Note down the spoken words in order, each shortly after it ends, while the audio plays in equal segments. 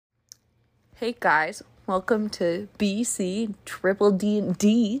Hey guys, welcome to BC Triple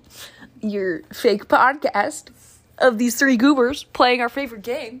D&D, your fake podcast of these three goobers playing our favorite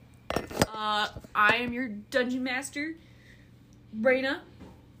game. I am your dungeon master, Reina.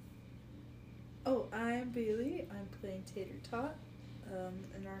 Oh, I'm Bailey. I'm playing Tater Tot,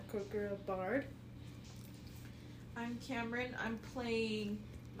 an aakocra bard. I'm Cameron. I'm playing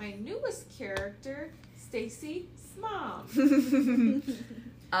my newest character, Stacey Smom.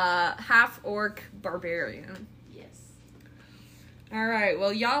 Half-orc barbarian. Yes. Alright,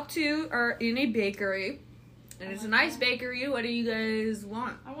 well y'all two are in a bakery, and it's a nice bakery. What do you guys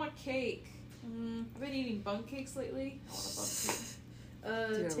want? I want cake. I've been eating bun cakes lately. I want a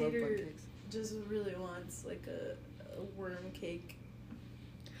bun cake. Dude, I love Tater bun cakes. just really wants like a worm cake.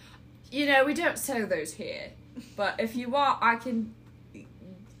 You know, we don't sell those here, but if you want, I can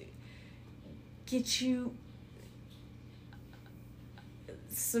get you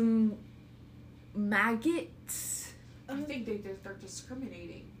some maggots. I think they're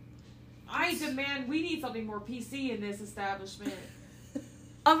discriminating. I demand we need something more PC in this establishment.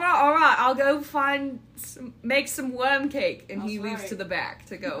 Alright, I'll go make some worm cake. And he That's leaves right. to the back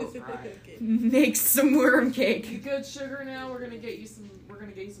to go Okay. make some worm You cake. good, sugar? Now we're gonna get you some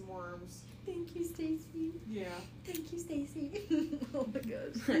worms. Thank you, Stacy. Yeah. Thank you, Stacy. Oh my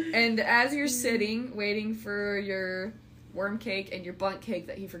gosh. And as you're sitting, waiting for your worm cake and your bunt cake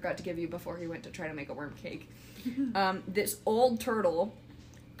that he forgot to give you before he went to try to make a worm cake, this old turtle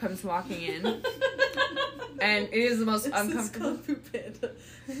comes walking in, and it is the most uncomfortable. Kung Fu Panda.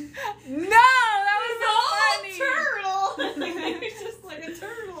 No, that was so funny. Turtle. It's just like a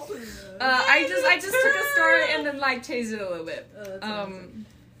turtle. I just took a story and then like changed it a little bit. That's amazing.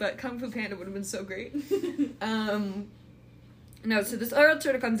 But Kung Fu Panda would have been so great. No, so this other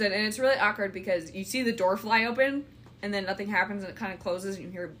turtle comes in and it's really awkward because you see the door fly open and then nothing happens and it kind of closes and you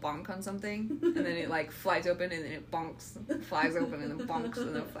hear it bonk on something and then it like flies open and then it bonks, flies open and then bonks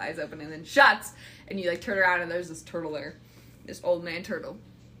and then flies open and then shuts and you like turn around and there's this turtle there, this old man turtle.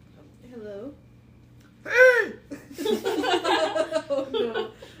 Hello. Hey! Oh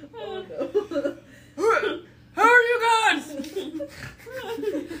no. Oh no. How are you guys?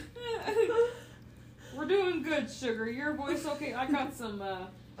 We're doing good, sugar. Your voice okay? I got some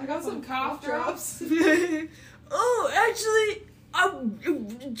cough drops. Oh, actually,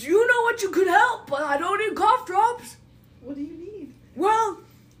 do you know what you could help? But I don't need cough drops. What do you need? Well,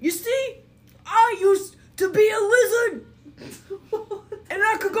 you see, I used to be a lizard, and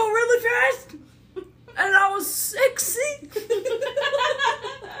I could go really fast, and I was sexy.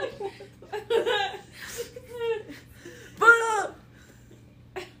 But,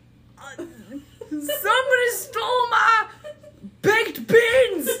 somebody stole my baked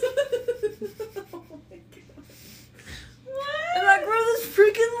beans, Oh my god. and I grew this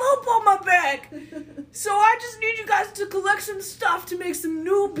freaking lump on my back. So I just need you guys to collect some stuff to make some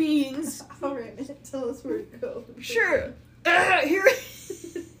new beans. Alright, tell us where to go. Sure. Here.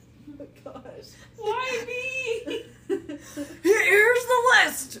 Oh my gosh. Why me? Here's the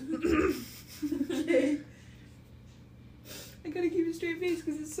list. Okay. I gotta keep a straight face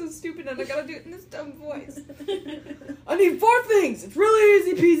because it's so stupid and I gotta do it in this dumb voice. I need 4 things. It's really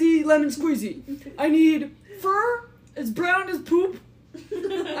easy peasy lemon squeezy. I need fur as brown as poop.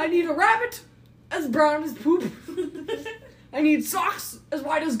 I need a rabbit as brown as poop. I need socks as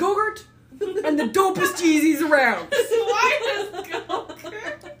white as Go-Gurt. And the dopest Yeezys around. Why does go?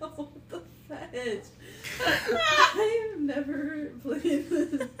 What the fetch? I've never played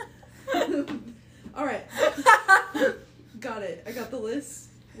this. Alright. Got it. I got the list.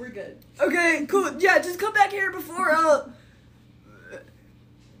 We're good. Okay, cool. Yeah, just come back here before,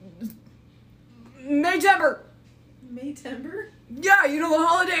 Maytember. Maytember? Yeah, you know the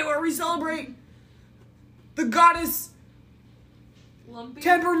holiday where we celebrate the goddess Lumpy.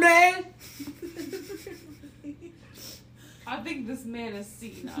 Temper May. I think this man is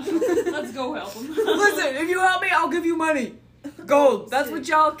senile. Let's go help him. Listen, if you help me, I'll give you money. Gold. That's Sick. what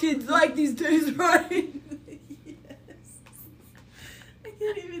y'all kids like these days, right? Yes. I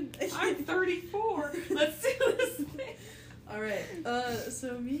can't even. I'm 34. Let's do this thing. Alright,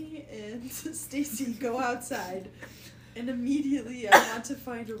 so me and Stacy go outside, and immediately I want to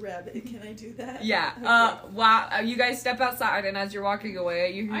find a rabbit. Can I do that? Yeah. Okay. Wow. You guys step outside, and as you're walking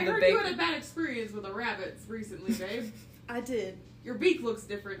away, you hear I the heard big. you had a bad experience with a rabbit recently, babe. I did. Your beak looks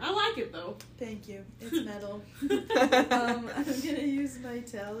different. I like it though. Thank you. It's metal. I'm gonna use my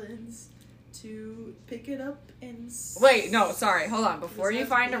talons to pick it up and... Wait, no, sorry. Hold on. Before This you has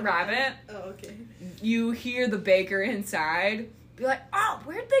find a been- rabbit, Oh, okay. you hear the baker inside be like, "Oh,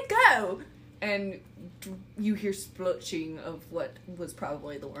 where'd they go?" And you hear splutching of what was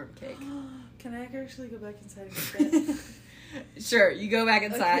probably the worm cake. Can I actually go back inside and get that? Sure, you go back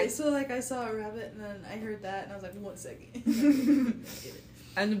inside. Okay, so like I saw a rabbit and then I heard that and I was like, 1 second.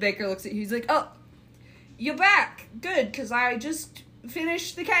 And the baker looks at you. He's like, "Oh, you're back. Good, because I just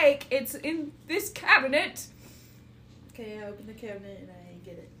finished the cake. It's in this cabinet." Okay, I open the cabinet and I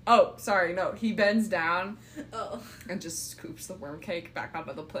get it. Oh, sorry, no. He bends down Oh. and just scoops the worm cake back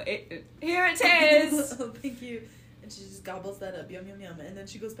onto the plate. Here it is. Oh, thank you. And she just gobbles that up, yum, yum, yum. And then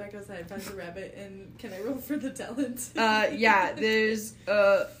she goes back outside and finds a rabbit. And can I roll for the talent? Yeah, there's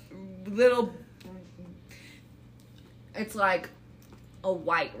a little... It's like a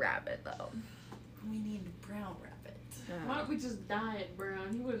white rabbit, though. We need brown rabbit. Why don't we just dye it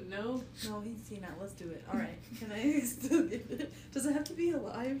brown? He wouldn't know. No, he's seen that. Let's do it. Alright. Can I still get it? Does it have to be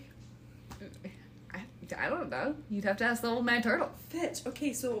alive? I don't know. You'd have to ask the old man turtle. Fetch.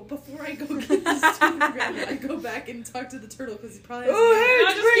 Okay, so before I go get this stupid rabbit, I go back and talk to the turtle because he probably has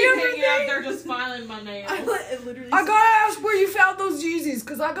I just keep hanging out there just filing my nails. I literally. I gotta ask where you found those Yeezys,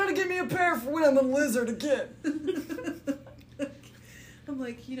 because I gotta give me a pair for when I'm a lizard again. I'm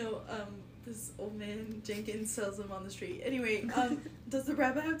like, this old man Jenkins sells them on the street. Anyway, does the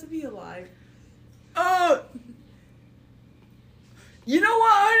rabbit have to be alive? You know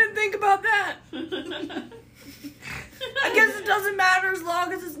what? I didn't think about that. I guess it doesn't matter as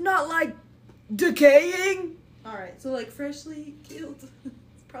long as it's not, like, decaying. Alright, so, like, freshly killed.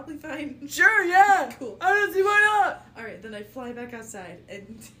 It's probably fine. Sure, yeah. Cool. I don't see why not. Alright, then I fly back outside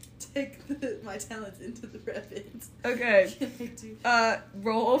and take my talents into the rabbit. Okay. Can I do?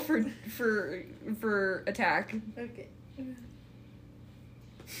 Roll for attack. Okay.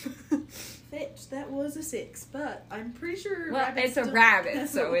 Fetch, that was a 6, but I'm pretty sure. Well, it's a rabbit,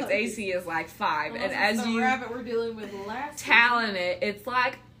 so its AC is like 5, and as you rabbit we're dealing with last talon it, it's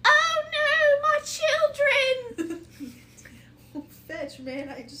like, oh no, my children! Fetch, man,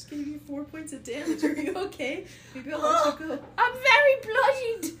 I just gave you 4 points of damage. Are you okay? Maybe I'll let you go. I'm very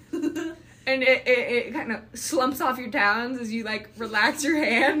bloodied. And it kind of slumps off your talons as you like relax your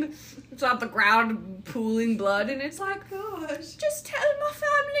hand. It's on the ground pooling blood, and it's like, Gosh. just tell my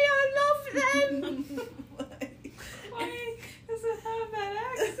family I love them. Why does it have that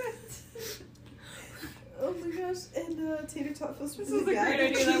accent? Oh my gosh, and Tater Tot feels This really was a bad.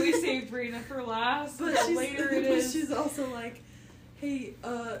 great idea that we saved Reina for last, but later it is. She's also like, hey,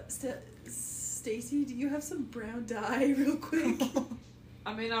 Stacey, do you have some brown dye real quick?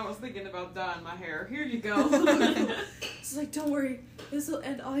 I mean, I was thinking about dyeing my hair. Here you go. She's like, don't worry, this will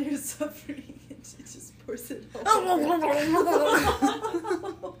end all your suffering. And she just pours it all over.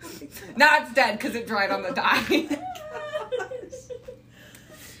 Now it's dead because it dried on the dye.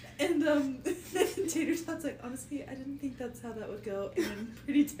 And Tater Tot's like, honestly, I didn't think that's how that would go, and I'm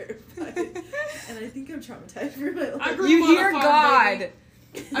pretty terrified. And I think I'm traumatized for my life. You hear God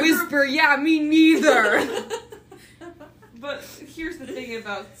whisper, yeah, me neither. But here's the thing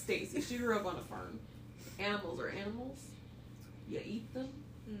about Stacey. She grew up on a farm. Animals are animals. You eat them.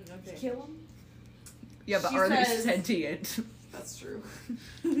 Okay. You kill them. Yeah, but She are they says- sentient? That's true.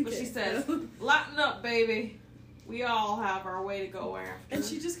 Okay. But she says, lighten up, baby. We all have our way to go after. And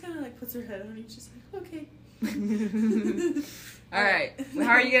she just kind of like puts her head on you. She's like, okay. All right. What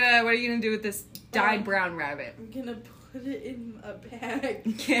are you gonna do with this dyed brown rabbit? I'm gonna put it in a bag.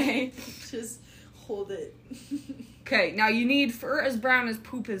 Okay. Just hold it. Okay. Now you need fur as brown as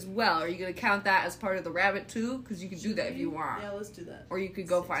poop as well. Are you gonna count that as part of the rabbit too? Because you could do that if you want. Yeah, let's do that. Or you could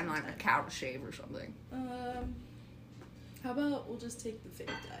go find like a cow to shave or something. How about we'll just take the fake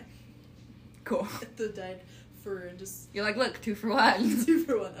dye. Cool. The dyed fur and just You're like, look, 2 for 1. 2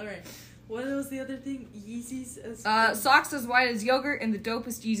 for 1. All right. What was the other thing? Yeezys as Socks as white as yogurt and the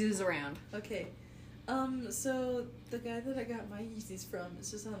dopest Yeezys around. Okay. So the guy that I got my Yeezys from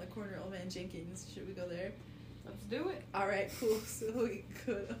is just on the corner, old man Jenkins. Should we go there? Let's do it. Alright, cool. So we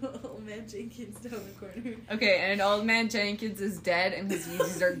go old man Jenkins down the corner. Okay, and old man Jenkins is dead and his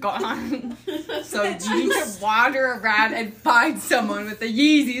Yeezys are gone. So you need to wander around and find someone with the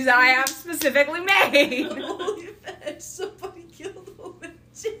Yeezys that I have specifically made. Holy fetch, somebody killed old man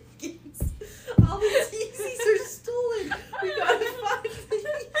Jenkins. All the Yeezys are stolen. We gotta find the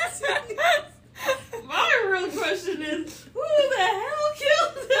Yeezys. My real question is, who the hell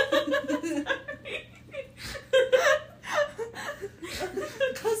killed them?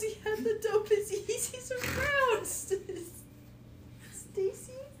 Because he had the dopest Yeezys around.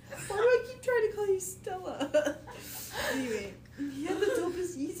 Stacey? Why do I keep trying to call you Stella? Anyway, he had the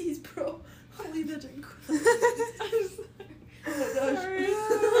dopest Yeezys, bro. I'll leave that drink.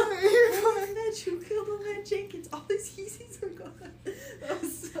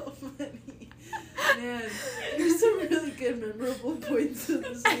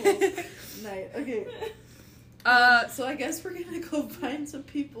 night. Okay. So I guess we're gonna go find some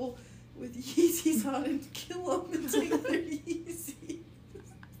people with Yeezys on and kill them and take their Yeezys.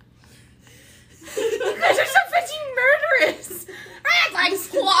 You guys are so freaking murderous. I had like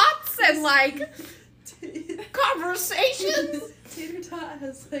plots and like conversations. Tater Tot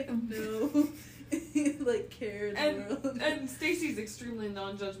has like no like care in the world. And Stacey's extremely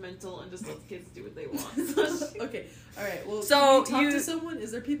non-judgmental and just lets kids do what they want. Okay, all right. Well, So can you talk to someone?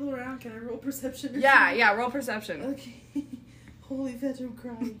 Is there people around? Can I roll perception? Or something? Yeah, roll perception. Okay. Holy fetch, I'm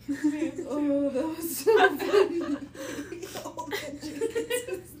crying. Oh, that was so funny. All that Jenkins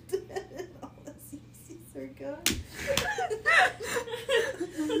is dead and all the Yeezys are gone.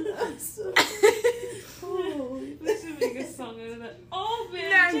 I'm so holy. We should make a song out of that. Oh man,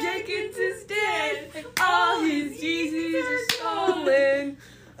 Now Jenkins is dead, and all his Yeezys are stolen.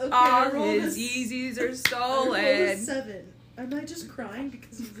 Okay, All his Yeezys are I rolled a stolen. 7. Am I just crying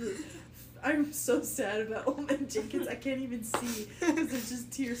because of the... I'm so sad about old man Jenkins. I can't even see because there's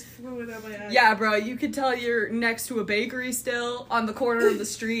just tears flowing out my eyes. Yeah, bro, you could tell you're next to a bakery still on the corner of the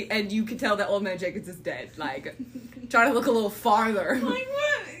street, and you could tell that old man Jenkins is dead. Like, try to look a little farther. Like what?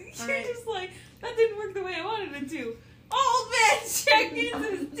 You're Alright. just like, that didn't work the way I wanted it to. Old man Jenkins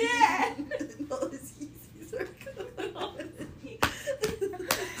is dead. And all his Yeezys are gone.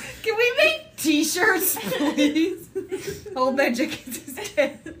 Can we make t-shirts, please? Old man Jenkins is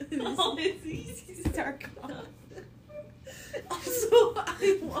dead. All his Yeezys are gone. Also,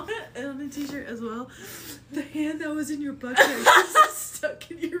 I want on a t-shirt as well. The hand that was in your bucket is stuck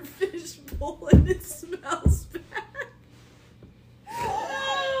in your fish bowl and it smells bad.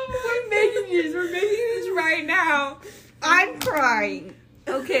 We're making this right now. I'm crying.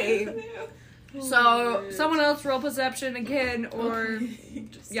 Okay. So, someone else roll perception again, or... Okay.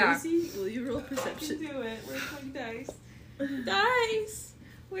 Yeah. Stacey, will you roll I can perception? do it. Where's my dice? Dice!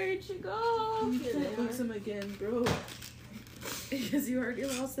 Where'd you go? I'm gonna lose them again, bro. Because you already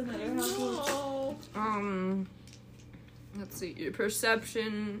lost them at our house. No. Let's see. Your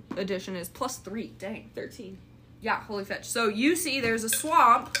perception addition is +3. Dang. 13. Yeah, holy fetch. So, you see there's a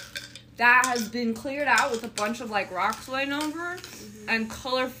swamp that has been cleared out with a bunch of, like, rocks laying over, and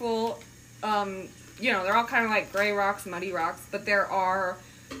colorful, they're all kind of like gray rocks, muddy rocks, but there are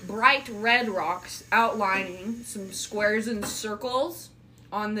bright red rocks outlining some squares and circles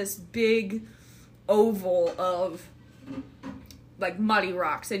on this big oval of like muddy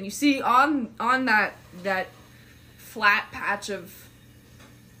rocks. And you see on that flat patch of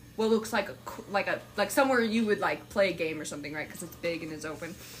what looks like like somewhere you would like play a game or something, right? Because it's big and is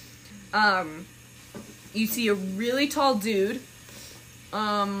open. You see a really tall dude.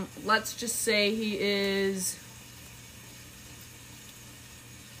 Let's just say he is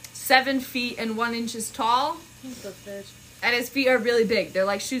 7 feet and 1 inches tall. What the fish? And his feet are really big. They're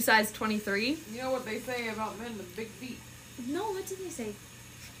like shoe size 23. You know what they say about men with big feet? No, what did they say?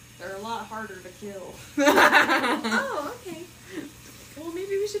 They're a lot harder to kill. Oh, okay. Well,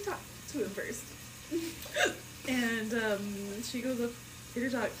 maybe we should talk to him first. And she goes up. Tater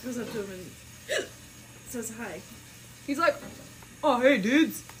Tot goes up to him and says hi. He's like, "Oh, hey,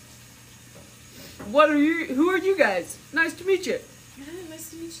 dudes. Who are you guys? Nice to meet you." Hi, nice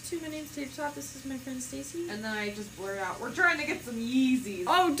to meet you too. My name's Tater Tot. This is my friend Stacey. And then I just blurt out, we're trying to get some Yeezys.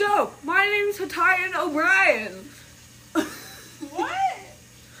 Oh, dope. My name's Hatayan O'Brien. What?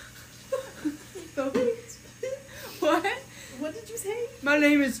 What? What did you say? My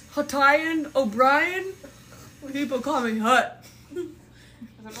name is Hatayan O'Brien. People call me Hut.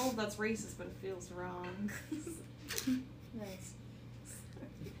 I don't know if that's racist, but it feels wrong. Nice.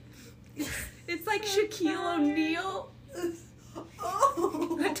 It's like Shaquille O'Neal.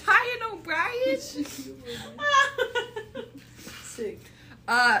 Oh! Hatayan O'Brien. Sick.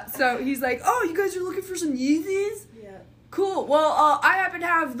 So he's like, "Oh, you guys are looking for some Yeezys? Yeah. Cool. Well, I happen to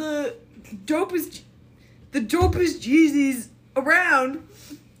have the dopest Yeezys around,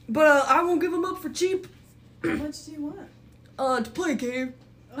 but I won't give them up for cheap. How much do you want? To play a game.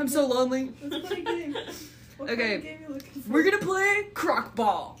 I'm so lonely. Let's play a game. What Okay. kind of game are you looking for? We're gonna play crock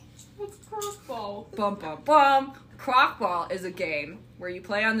ball. What's crossball? Bum bum bum. Crock ball is a game where you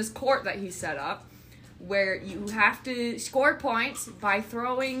play on this court that he set up, where you have to score points by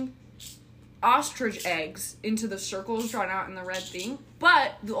throwing ostrich eggs into the circles drawn out in the red thing.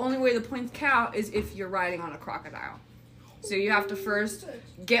 But the only way the points count is if you're riding on a crocodile. So you have to first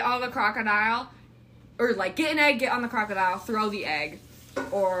get on the crocodile, or like get an egg, get on the crocodile, throw the egg,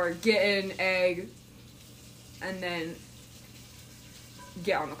 or get an egg and then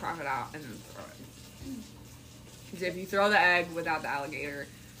get on the crocodile and then throw it. Because if you throw the egg without the alligator,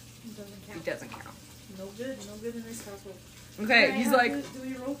 Doesn't count. it doesn't count. No good in this household. Okay, Alright, he's how like, do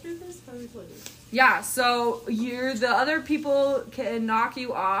we roll through this? How do we play this? yeah, so the other people can knock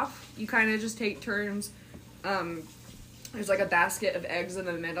you off. You kind of just take turns. There's like a basket of eggs in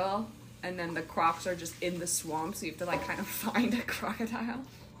the middle, and then the crocs are just in the swamp, so you have to like kind of find a crocodile.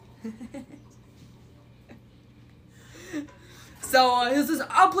 So he says,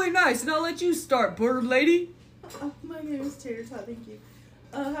 I'll play nice, and I'll let you start, bird lady. My name is Tater Tot, thank you.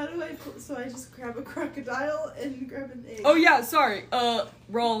 How do I, so I just grab a crocodile and grab an egg? Oh yeah, sorry.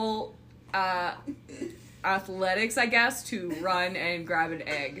 Roll, athletics, I guess, to run and grab an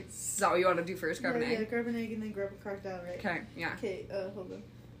egg. Is that what you want to do first? Grab an egg? Yeah, grab an egg and then grab a crocodile, right? Okay, yeah. Okay, hold on.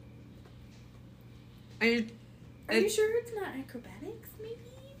 And Are you sure it's not acrobatics, maybe?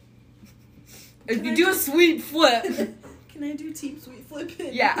 if Can you I do a just- sweet flip. Can I do team sweet flip?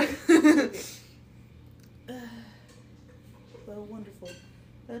 Yeah. Well, wonderful.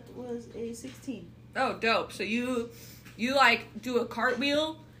 That was a 16. Oh, dope. So you like do a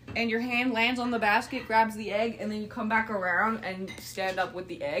cartwheel and your hand lands on the basket, grabs the egg, and then you come back around and stand up with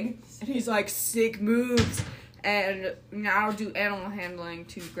the egg. And he's like, sick moves. And now do animal handling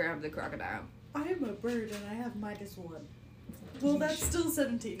to grab the crocodile. I am a bird and I have -1. Well, that's still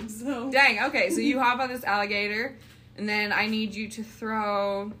 17, so. Dang, okay, so you hop on this alligator, and then I need you to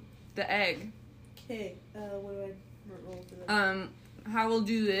throw the egg. Okay, what do I roll for that? How we'll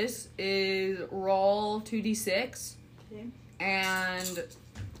do this is roll 2d6, Okay. and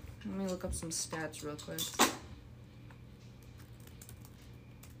let me look up some stats real quick.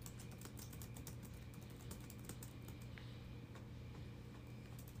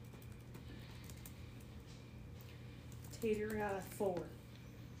 Tater got a 4.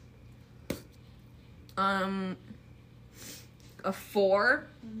 A 4?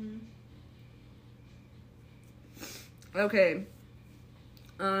 Mm-hmm. Okay.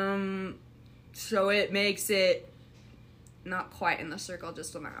 So it makes it not quite in the circle,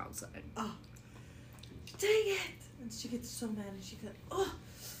 just on the outside. Oh. Dang it! And she gets so mad and she goes, oh,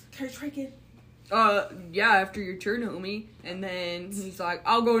 can I try again? Yeah, after your turn, homie. And then he's like,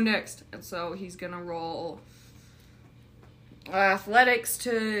 I'll go next. And so he's gonna roll athletics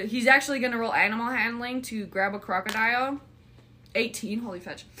to... He's actually gonna roll animal handling to grab a crocodile. 18, holy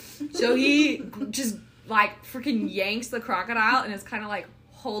fetch. So he just, like, freaking yanks the crocodile and is kind of, like,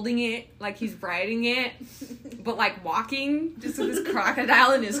 holding it like he's riding it, but, like, walking just with this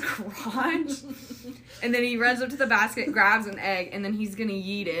crocodile in his crotch. And then he runs up to the basket, grabs an egg, and then he's gonna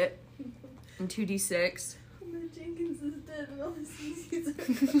yeet it. And 2d6. And then Jenkins is dead and all his Yeezys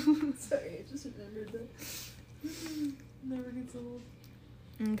are... Sorry, I just remembered that. Never gets old.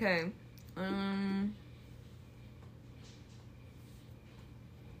 Okay.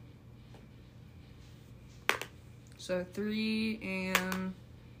 So 3 and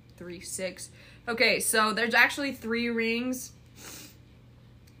 3, 6. Okay, so there's actually 3 rings.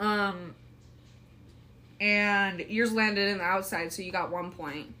 And yours landed in the outside, so you got 1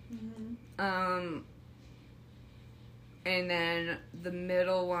 point. Mm-hmm. And then the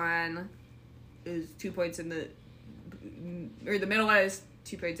middle one is 2 points in the... Or the middle one is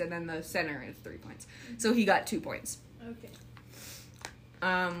 2 points, and then the center is 3 points. So he got 2 points. Okay.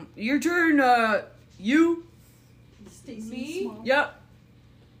 Your turn, you? Stacey Me? Smom. Yep.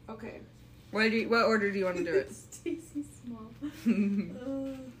 Okay. What order do you want to do it? Stacey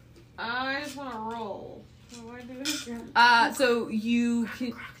Smom. I just want to roll. What do I do? So you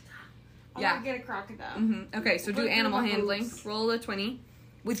can... I Yeah. want to get a crocodile. Mm-hmm. Okay, so do Put it in animal my handling. boobs. Roll a 20.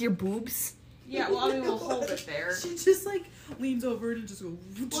 With your boobs. Yeah, well, I mean, we'll hold it there. She just like leans over and just goes.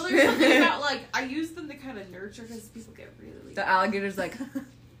 Well, there's something about, like, I use them to kind of nurture because people get really... The alligator's like,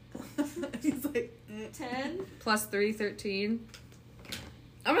 He's like 10? plus 3, 13.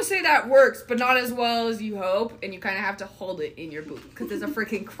 I'm gonna say that works, but not as well as you hope, and you kind of have to hold it in your boob, because it's a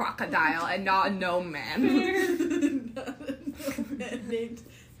freaking crocodile and not a gnome man. man named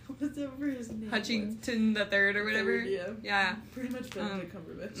whatever his name was. Hutchington the Third or whatever. Third, yeah. Yeah. Pretty much Benedict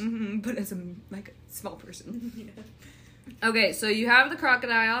Cumberbatch. But as a, like, small person. Yeah. Okay, so you have the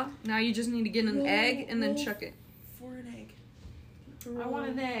crocodile. Now you just need to get an Roll- egg and then roll chuck it. For an egg. I want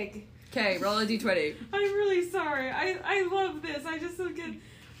an egg. Okay, roll a d20. I'm really sorry. I love this. I just don't get...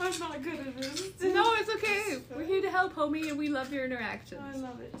 I'm not good at this. No, it's okay. We're here to help, homie, and we love your interactions. I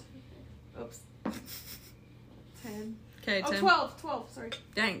love it. Oops. 10. Okay, Oh, 10. 12, sorry.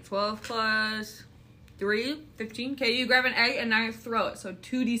 Dang, 12 plus 3, 15. Okay, you grab an egg and now you throw it. So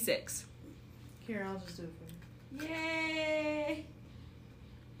 2d6. Here, I'll just do it for you. Yay!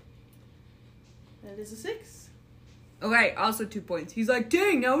 That is a 6. Okay, also 2 points. He's like,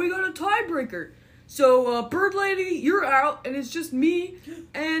 dang, now we got a tiebreaker. So, Bird Lady, you're out, and it's just me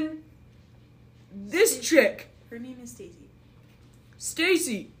and this chick. Her name is Stacey.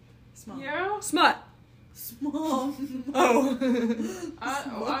 Stacey. Smom. Yeah? Smut. Smom. Oh.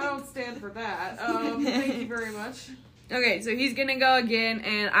 I don't stand for that. Thank you very much. Okay, so he's gonna go again,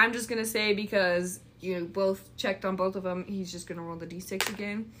 and I'm just gonna say because you both checked on both of them, he's just gonna roll the d6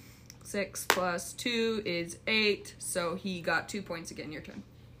 again. 6 plus 2 is 8, so he got 2 points again. Your turn.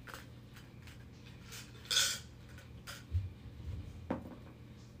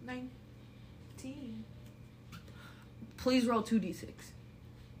 19. Please roll 2d6.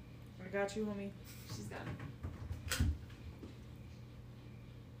 I got you, homie. She's got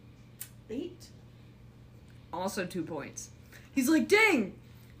 8. Also 2 points. He's like, dang,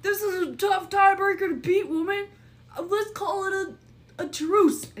 this is a tough tiebreaker to beat, woman. Let's call it a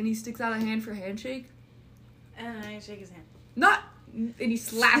truce. And he sticks out a hand for a handshake. And I shake his hand. Not, and he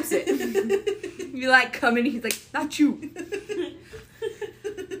slaps it. You like come in, he's like, not you.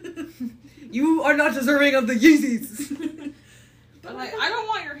 You are not deserving of the Yeezys. But like, I don't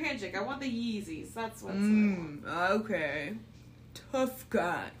want your handshake. I want the Yeezys. That's what I want. Okay. Tough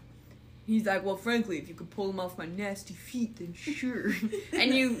guy. He's like, well, frankly, if you could pull them off my nasty feet, then sure.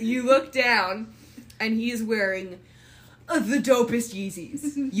 And you look down, and he's wearing the dopest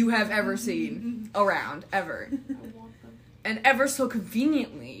Yeezys you have ever seen around, ever. I want them. And ever so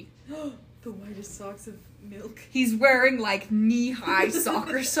conveniently, The whitest socks of milk. he's wearing, like, knee-high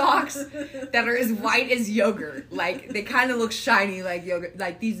soccer socks that are as white as yogurt. Like, they kind of look shiny like yogurt.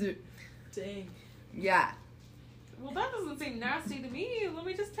 Like, these are, Dang. yeah. Well, that doesn't seem nasty to me. Let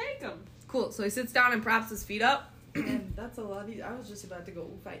me just take them. Cool. So he sits down and props his feet up. And that's a lot easier. I was just about to go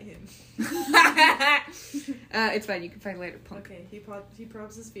fight him. It's fine. You can fight later, punk. Okay, he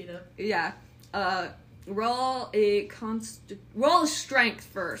props his feet up. Yeah. Roll a strength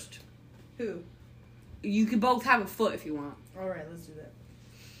first. Who? You can both have a foot if you want. Alright, let's do that.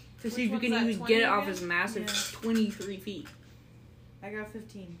 To Which see if you one's can that, even 20 get it off again? his massive Yeah. 23 feet. I got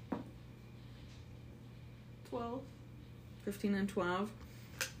 15. 12. 15 and 12.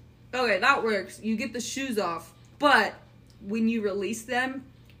 Okay, that works. You get the shoes off, but when you release them,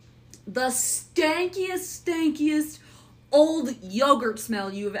 the stankiest old yogurt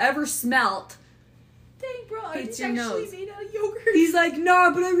smell you have ever smelt. Dang, bro, Hits it's your actually nose. made out of yogurt. He's like,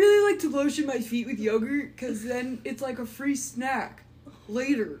 nah, but I really like to lotion my feet with yogurt, because then it's like a free snack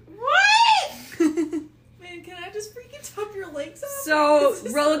later. What? Man, can I just freaking top your legs off? So, This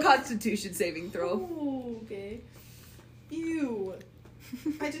is roll a so- constitution saving throw. Oh, okay. Ew.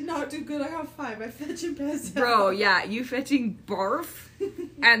 I did not do good. I got 5. I fetch and pass out. Bro, yeah, you fetching barf,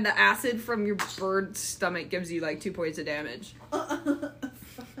 and the acid from your bird's stomach gives you like 2 points of damage.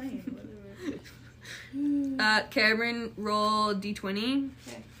 Fine, whatever. Cameron, roll d20,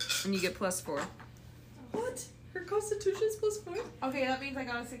 Okay. and you get +4. What? Her constitution is +4? Okay, that means I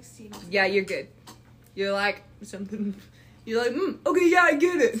got a 16. Yeah, you're good. You're like, something, you're like, okay, yeah, I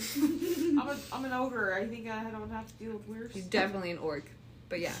get it. I'm an ogre. I think I don't have to deal with weird You're stuff. definitely an orc,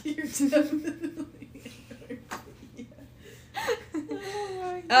 but yeah. You're definitely... yeah.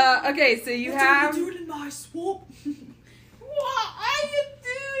 Oh my Okay, so you What have... are you doing in my swamp? What are you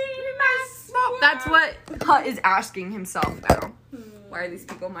doing in my swamp? That's what Hut is asking himself now. Why are these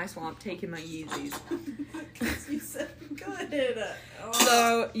people in my swamp taking my Yeezys? Because you said good. Oh.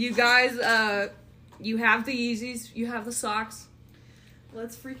 So, you guys, you have the Yeezys, you have the socks.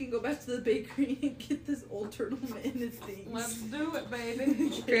 Let's freaking go back to the bakery and get this old turtle man his things. Let's do it,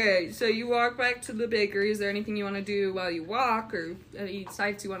 baby. Okay, so you walk back to the bakery. Is there anything you want to do while you walk, or any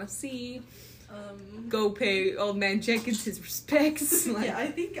sights you want to see? Go pay old man Jenkins his respects. Like, yeah, I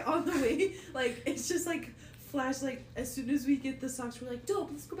think on the way, like, it's just like flash, like, as soon as we get the socks, we're like, dope,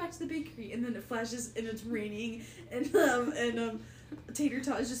 let's go back to the bakery. And then it flashes and it's raining, and Tater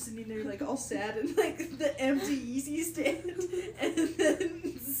Tot is just sitting there, like, all sad and, like, the empty Yeezy stand. And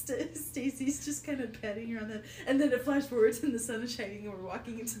then Stacey's just kind of petting her on the, and then it flash forwards and the sun is shining and we're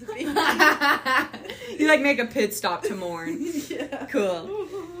walking into the bakery. you like make a pit stop to mourn. Yeah. Cool.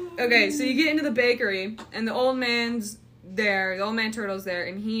 Okay, so you get into the bakery, and the old man's there. The old man turtle's there,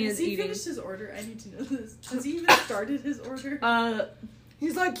 and he Has is he eating. finished his order? I need to know this. Has he even started his order?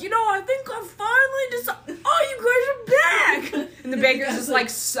 He's like, I think I finally decided. Oh, you guys are back! And the baker's just like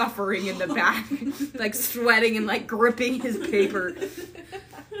suffering in the back, like sweating and like gripping his paper,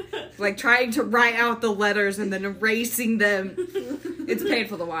 like trying to write out the letters and then erasing them. It's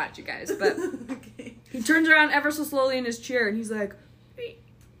painful to watch, you guys. But Okay. he turns around ever so slowly in his chair, and he's like,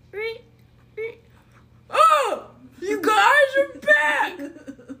 "Oh, you guys are back!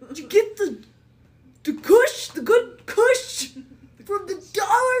 Did you get the kush, the good kush from the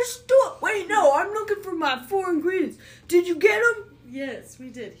dollar store? Wait, no, I'm looking for my 4 ingredients. Did you get them?" Yes, we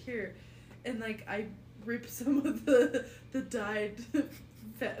did. Here. And, like, I rip some of the dyed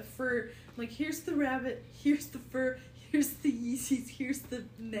fur. Like, here's the rabbit, here's the fur, here's the Yeezys, here's the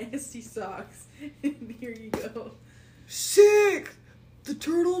nasty socks, and here you go. Sick! The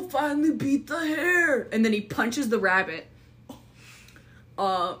turtle finally beat the hare! And then he punches the rabbit.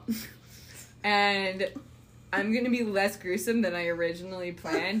 And I'm gonna be less gruesome than I originally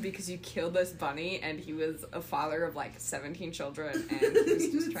planned because you killed this bunny and he was a father of like 17 children and he was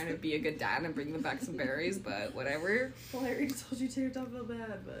just trying to be a good dad and bring them back some berries, but whatever. Well, I already told you Tater Tot felt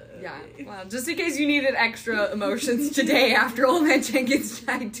bad, but... Yeah, okay. well, just in case you needed extra emotions today after Old Man Jenkins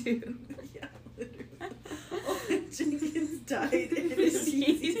died too. Yeah, literally. Old Man Jenkins died and his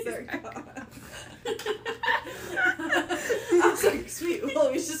Yeezys are gone. I was like, sweet,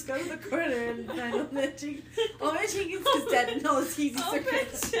 well, we should just go to the corner and find Old Man Jenkins. Old Man Jenkins is dead and all his Yeezys are gone.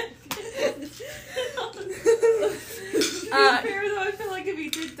 Fair though, I feel like if he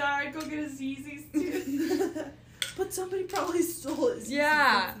did die, I'd go get his Yeezys too. But somebody probably stole his Yeezys.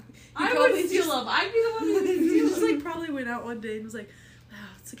 Yeah. I would steal them. I'd be the one who would He steal just them. like probably went out one day and was like, wow,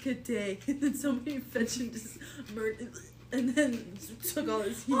 it's a good day. And then somebody fetched him just murdered and then took all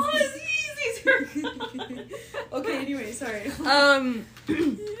his Yeezys. All his Yeezys are gone. Okay, anyway, sorry.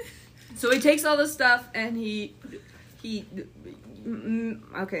 So he takes all this stuff and he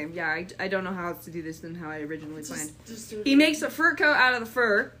okay, yeah, I don't know how else to do this than how I originally planned. Just do it. He makes a fur coat out of the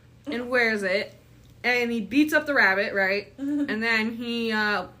fur and wears it, and he beats up the rabbit, right? And then he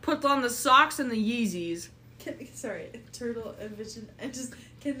puts on the socks and the Yeezys. Sorry, turtle and vision. And just,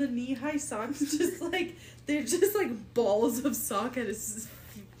 can the knee-high socks just like, they're just like balls of sock at his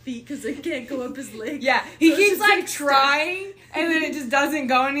feet because they can't go up his leg. Yeah, he So it's keeps just, like trying, and then it just doesn't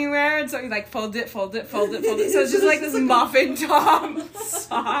go anywhere, and so he like fold it. So it's just like this muffin top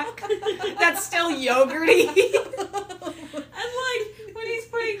sock that's still yogurty. And like when he's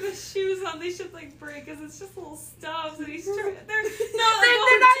putting the shoes on, they should like break because it's just little stubs, and he's trying. They're not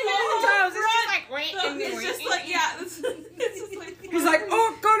even toes. It's just like wait. It's just like it's just like He's like,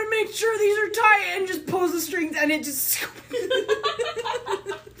 oh, gotta make sure these are tight, and just pulls the strings, and it just.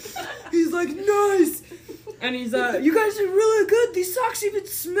 He's like, nice. And he's you guys are really good. These socks even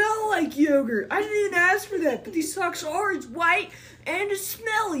smell like yogurt. I didn't even ask for that, but these socks are as white and as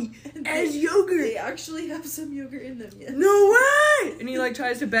smelly as yogurt. They actually have some yogurt in them, yes. No way! And he like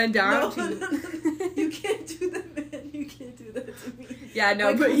tries to bend down. No. You can't do that, man. You can't do that to me. Yeah,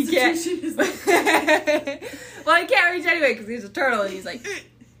 no, My but he can't. constitution is like Well, he can't reach anyway because he's a turtle, and he's like,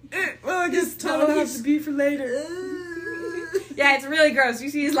 well, I guess that'll have to be for later. Yeah, it's really gross. You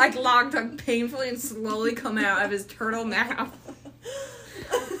see his like long tongue painfully and slowly come out of his turtle mouth.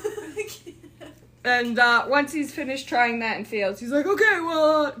 And once he's finished trying that and fails, he's like, okay,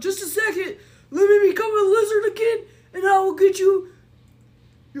 well, just a second. Let me become a lizard again, and I will get you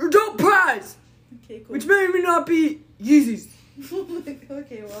your dope prize. Okay, cool. Which may or may not be Yeezys.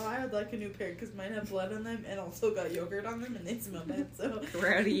 Okay, well, I would like a new pair because mine have blood on them and also got yogurt on them and they smell bad, so.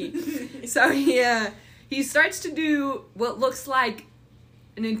 Rowdy. So he starts to do what looks like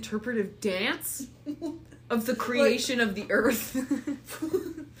an interpretive dance of the creation of the earth.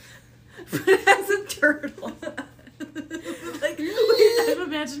 But as a turtle. Like, wait, I'm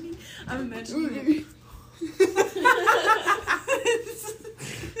imagining it.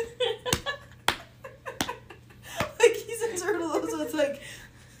 Like, he's a turtle, so it's like.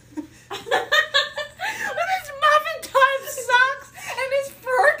 With his muffin top socks and his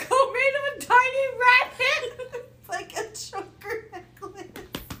fur coat made of a tiny rabbit. Like a choker necklace.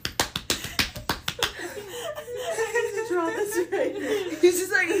 I have to draw this right now. He's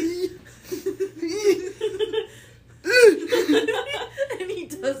just like. And he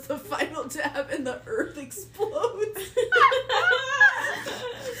does the final dab and the earth explodes.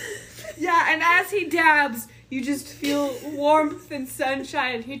 Yeah, and as he dabs, you just feel warmth and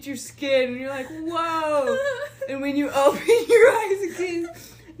sunshine hit your skin, and you're like, whoa. And when you open your eyes again,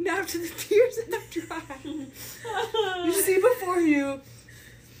 now after the tears have dried, you see before you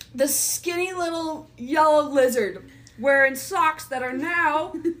the skinny little yellow lizard wearing socks that are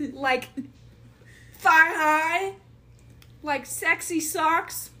now like thigh high, like sexy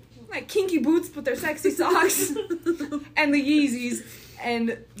socks, like kinky boots, but they're sexy socks, and the Yeezys,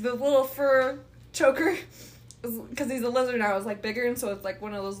 and the little fur choker, because he's a lizard now, is like bigger, and so it's like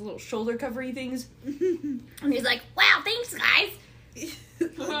one of those little shoulder covery things. And he's like, wow, thanks, guys.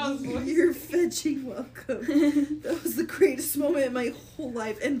 You're fetching welcome. That was the greatest moment in my whole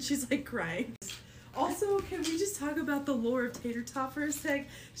life. And she's like crying. Also, can we just talk about the lore of Tater Tot for a sec?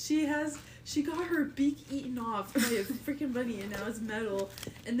 She got her beak eaten off by a freaking bunny and now it's metal.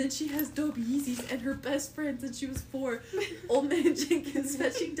 And then she has dope Yeezys and her best friend since she was 4, old man Jenkins,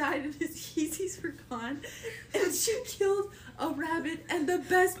 fetching died and his Yeezys were gone. And she killed a rabbit and the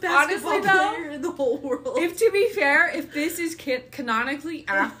best basketball Honestly, though, player in the whole world. If to be fair, if this is canonically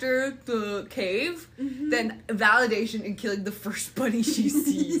after the cave, then validation in killing the first bunny she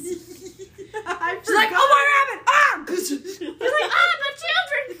sees. She's She's like, oh my rabbit! Ah! He's like, ah, my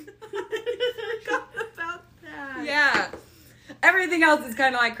children! I forgot about that. Yeah. Everything else is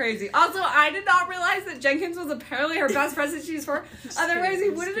kind of like crazy. Also, I did not realize that Jenkins was apparently her best friend since she was 4. Otherwise, I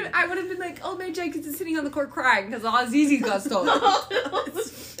would have been like, oh man, Jenkins is sitting on the court crying because all his Yeezys got stolen. But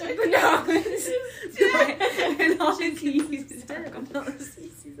no, it's and all his Yeezys are gone. All his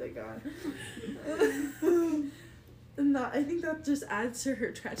Yeezys are gone. No, I think that just adds to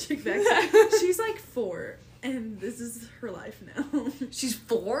her tragic backstory. She's like 4, and this is her life now. She's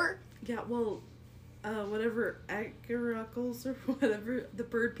 4? Yeah, well, whatever aakocras or whatever, the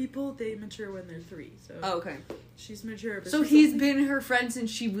bird people, they mature when they're 3. So Okay. she's mature. But So he's been her friend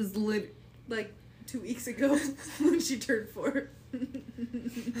since she was like 2 weeks ago when she turned 4.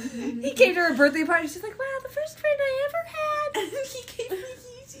 He came to her birthday party. She's like, wow, the first friend I ever had. And he gave me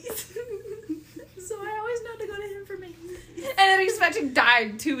Yeezys. So I always know to go to him for me. And then he's fetching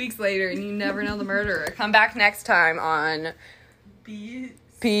died 2 weeks later, and you never know the murderer. Come back next time on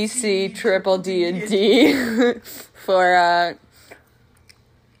PC Triple D&D for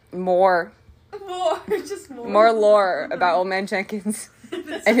more lore about Old Man Jenkins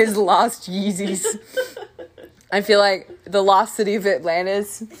and his lost Yeezys. I feel like the lost city of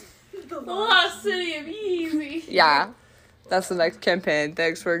Atlantis. The lost city of Yeezy. Yeah, that's the next campaign.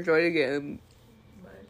 Thanks for joining in.